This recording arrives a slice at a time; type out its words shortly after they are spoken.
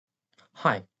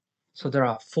Hi. So there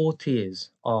are 4 tiers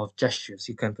of gestures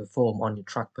you can perform on your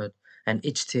trackpad, and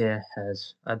each tier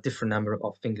has a different number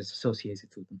of fingers associated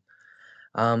to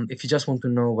them. If you just want to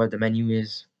know where the menu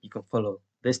is, you can follow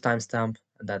this timestamp,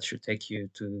 and that should take you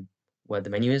to where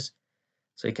the menu is.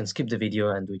 So you can skip the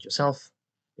video and do it yourself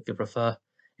if you prefer.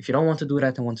 If you don't want to do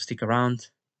that and want to stick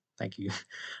around, thank you.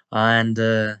 And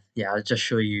yeah, I'll just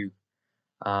show you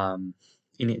um,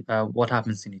 what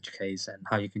happens in each case and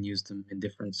how you can use them in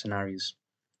different scenarios.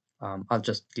 I'll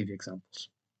just give you examples.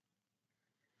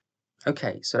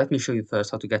 Okay, so let me show you first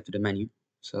how to get to the menu.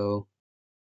 So,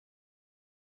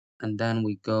 and then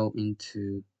we go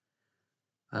into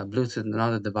Bluetooth and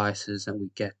other devices, and we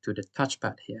get to the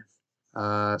touchpad here.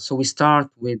 So we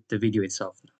start with the video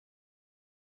itself.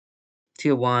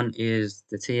 Tier 1 is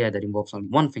the tier that involves only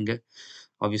one finger.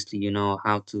 Obviously, you know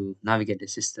how to navigate the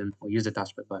system or use the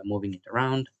touchpad by moving it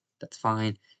around. That's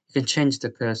fine. You can change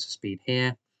the cursor speed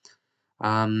here.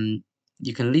 Um,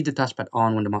 you can leave the touchpad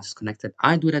on when the mouse is connected.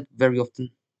 I do that very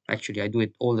often. Actually, I do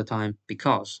it all the time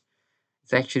because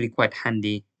it's actually quite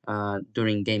handy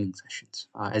during gaming sessions,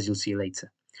 as you'll see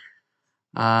later.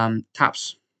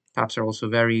 Taps. Taps are also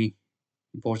very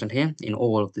important here in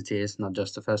all of the tiers, not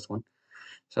just the first one.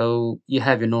 So you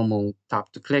have your normal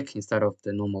tap to click instead of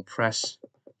the normal press.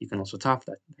 You can also tap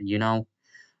that, you know.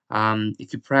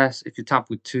 If you tap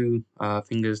with two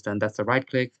fingers, then that's a right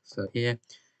click. So here,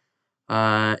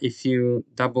 if you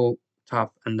double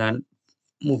tap and then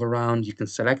move around, you can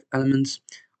select elements.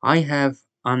 I have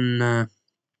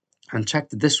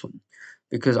unchecked this one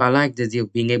because I like the idea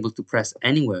of being able to press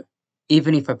anywhere.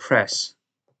 Even if I press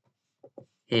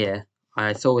here,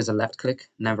 it's always a left click,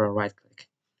 never a right click,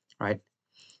 right?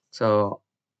 So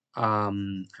I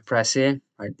press here,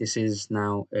 right? This is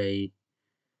now a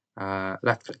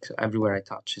left click. So everywhere I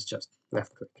touch is just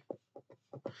left click.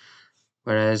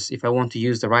 Whereas if I want to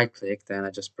use the right click, then I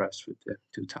just press with the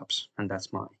two taps, and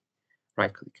that's my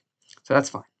right click. So that's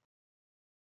fine.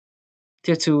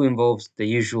 Tier 2 involves the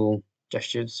usual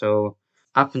gestures, so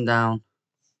up and down,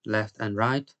 left and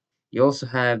right. You also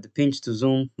have the pinch to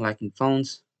zoom, like in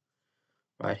phones,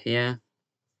 right here.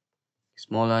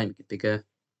 Smaller, make it bigger.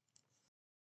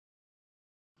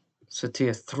 So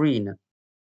tier 3 now.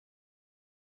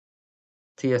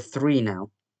 Tier 3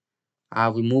 now.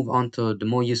 We move on to the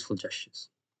more useful gestures.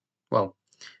 Well,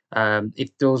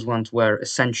 if those ones were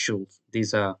essential,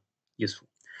 these are useful.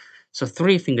 So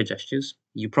 3 finger gestures.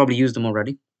 You probably used them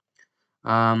already.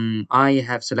 I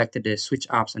have selected the switch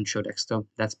apps and show desktop.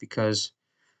 That's because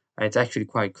it's actually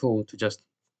quite cool to just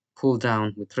pull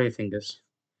down with 3 fingers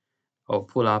or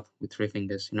pull up with 3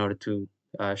 fingers in order to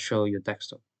show your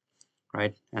desktop,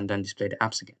 right? And then display the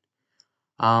apps again.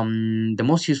 The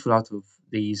most useful out of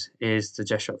these is the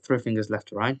gesture of 3 fingers left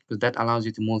to right, because that allows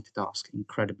you to multitask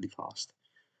incredibly fast,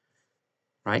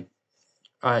 right?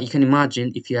 You can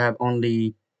imagine if you have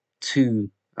only two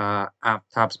app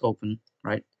tabs open,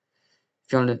 right?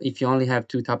 If you only have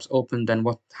two tabs open, then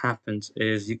what happens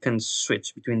is you can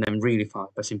switch between them really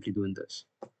fast by simply doing this.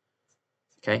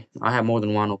 Okay, I have more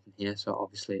than one open here, so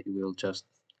obviously it will just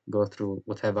go through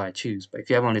whatever I choose. But if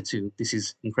you have only two, this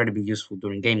is incredibly useful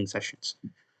during gaming sessions,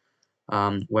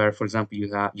 where, for example,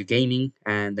 you're gaming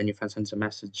and then your friend sends a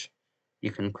message, you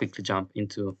can quickly jump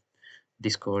into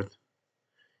Discord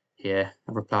here,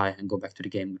 reply, and go back to the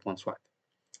game with one swipe.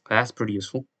 That's pretty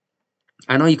useful.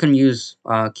 I know you can use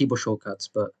keyboard shortcuts,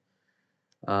 but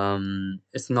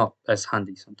it's not as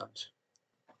handy sometimes.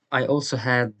 I also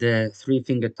have the 3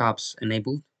 finger taps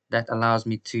enabled. That allows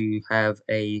me to have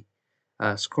a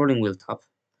scrolling wheel tap,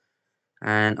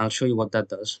 and I'll show you what that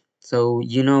does. So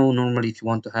you know, normally if you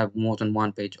want to have more than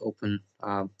one page open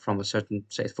from a certain,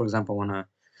 say for example, I want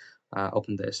to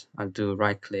open this, I'll do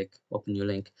right click, open new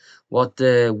link. What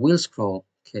the wheel scroll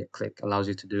click allows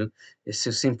you to do is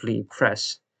to simply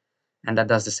press, and that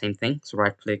does the same thing. So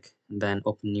right click and then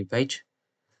open new page.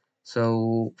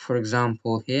 So for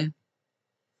example here,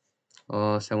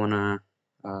 so I want to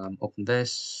open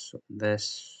this,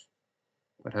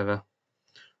 whatever,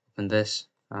 open this.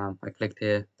 I clicked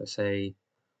here, let's say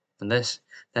open this,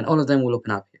 then all of them will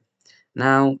open up here.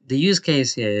 Now, the use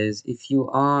case here is if you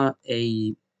are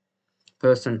a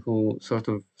person who sort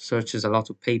of searches a lot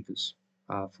of papers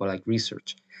for like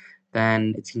research,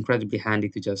 then it's incredibly handy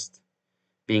to just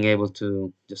being able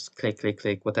to just click, click,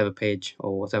 click whatever page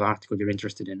or whatever article you're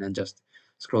interested in and just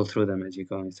scroll through them as you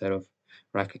go instead of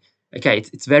right click. Okay,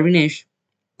 it's very niche,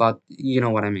 but you know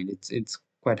what I mean. It's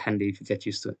quite handy if you get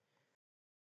used to it.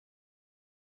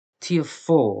 Tier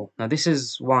 4. Now this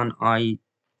is one I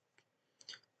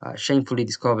shamefully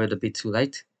discovered a bit too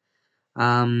late.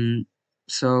 Um,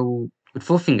 so With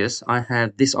four fingers, I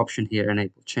have this option here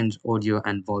enabled, change audio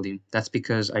and volume. That's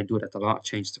because I do that a lot,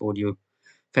 change the audio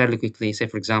fairly quickly. Say,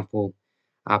 for example,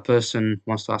 a person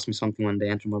wants to ask me something when they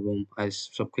enter my room. I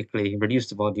so quickly reduce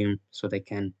the volume so they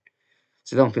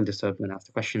don't feel disturbed when I ask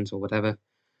the questions or whatever.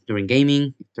 During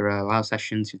gaming, if there are loud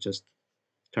sessions, you just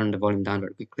turn the volume down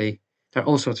very quickly. There are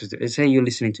all sorts of, say you're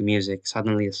listening to music,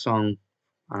 suddenly a song,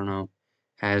 I don't know,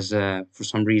 has, for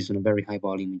some reason, a very high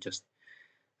volume, you just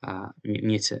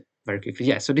mute it very quickly.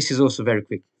 Yeah, so this is also very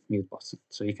quick mute button.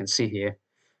 So you can see here,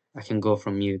 I can go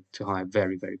from mute to high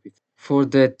very, very quickly. For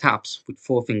the taps with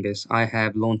four fingers, I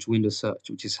have launch Windows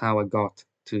Search, which is how I got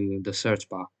to the search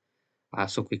bar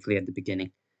so quickly at the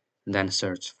beginning, and then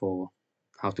search for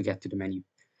how to get to the menu.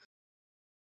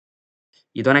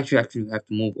 You don't actually have to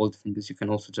move all the fingers. You can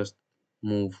also just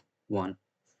move one.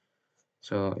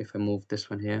 So if I move this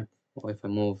one here, or if I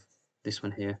move this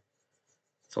one here,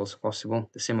 it's also possible.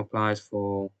 The same applies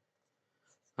for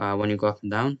when you go up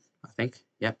and down, I think.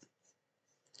 Yep.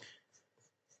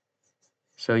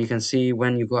 So you can see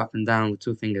when you go up and down with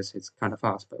two fingers, it's kind of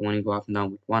fast. But when you go up and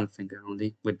down with one finger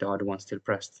only, with the other one still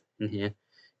pressed in here,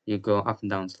 you go up and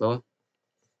down slower.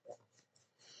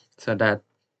 So that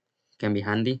can be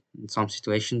handy in some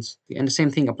situations. And the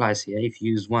same thing applies here. If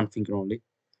you use one finger only,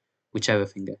 whichever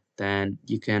finger, then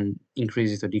you can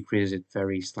increase it or decrease it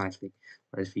very slightly.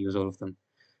 Whereas if you use all of them,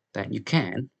 then you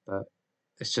can, but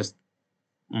it's just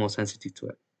more sensitive to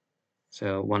it.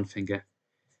 So one finger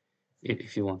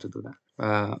if you want to do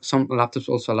that. Some laptops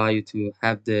also allow you to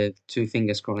have the two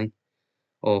fingers scrolling,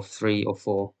 or three or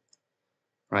four,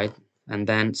 right? And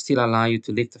then still allow you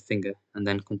to lift a finger and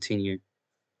then continue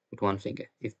with one finger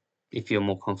if you're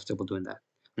more comfortable doing that.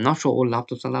 I'm not sure all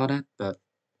laptops allow that, but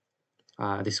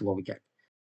this is what we get.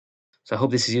 So I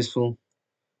hope this is useful.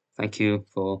 Thank you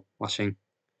for watching,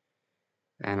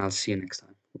 and I'll see you next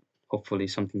time. Hopefully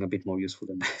something a bit more useful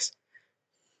than this.